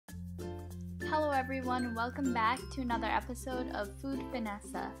Hello everyone and welcome back to another episode of Food with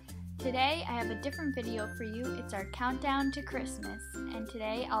Anessa. Today I have a different video for you. It's our countdown to Christmas, and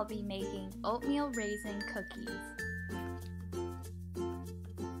today I'll be making oatmeal raisin cookies.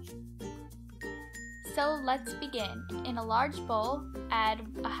 So let's begin. In a large bowl, add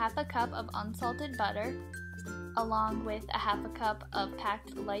a half a cup of unsalted butter, along with a half a cup of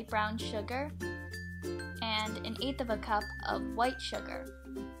packed light brown sugar, and an eighth of a cup of white sugar.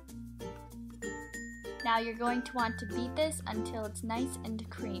 Now you're going to want to beat this until it's nice and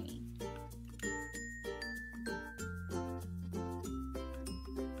creamy.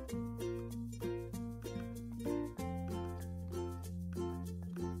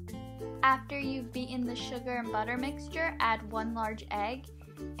 After you've beaten the sugar and butter mixture, add 1 large egg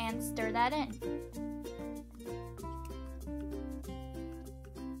and stir that in.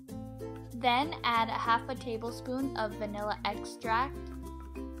 Then add a half a tablespoon of vanilla extract,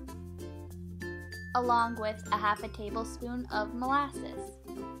 along with a half a tablespoon of molasses.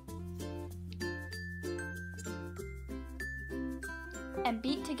 And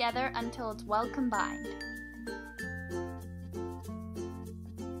beat together until it's well combined.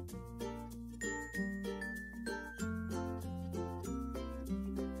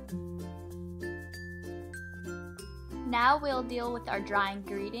 Now we'll deal with our dry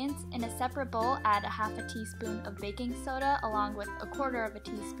ingredients. In a separate bowl, add a half a teaspoon of baking soda along with a quarter of a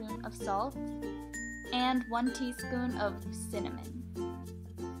teaspoon of salt and 1 teaspoon of cinnamon,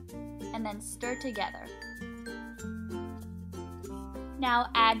 and then stir together. Now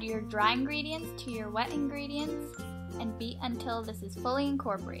add your dry ingredients to your wet ingredients and beat until this is fully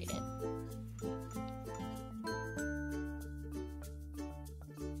incorporated.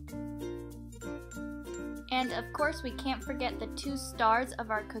 And of course we can't forget the 2 stars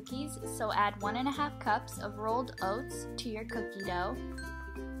of our cookies, so add 1.5 cups of rolled oats to your cookie dough.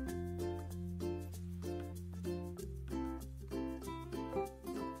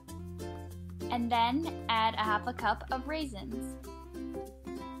 And then add a half a cup of raisins.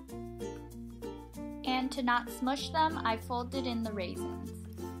 And to not smush them, I folded in the raisins.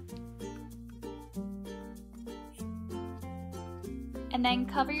 And then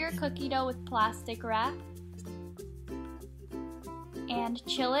cover your cookie dough with plastic wrap and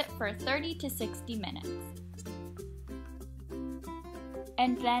chill it for 30 to 60 minutes.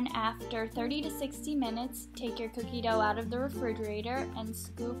 And then after 30 to 60 minutes, take your cookie dough out of the refrigerator and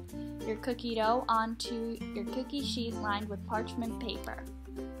scoop your cookie dough onto your cookie sheet lined with parchment paper.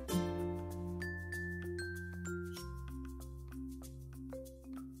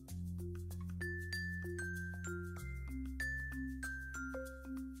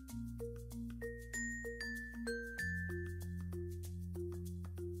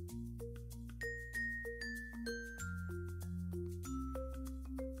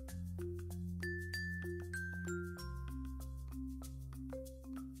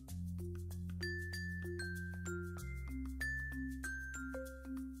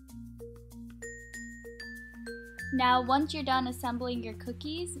 Now once you're done assembling your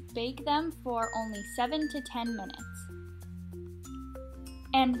cookies, bake them for only 7 to 10 minutes.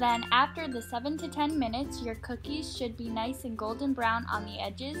 And then after the 7 to 10 minutes, your cookies should be nice and golden brown on the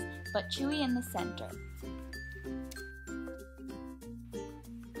edges, but chewy in the center.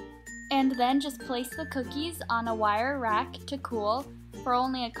 And then just place the cookies on a wire rack to cool for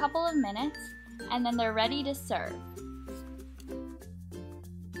only a couple of minutes, and then they're ready to serve.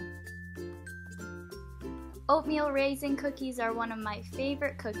 Oatmeal raisin cookies are one of my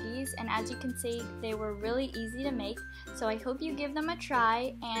favorite cookies, and as you can see, they were really easy to make, so I hope you give them a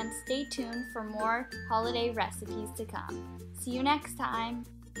try and stay tuned for more holiday recipes to come. See you next time!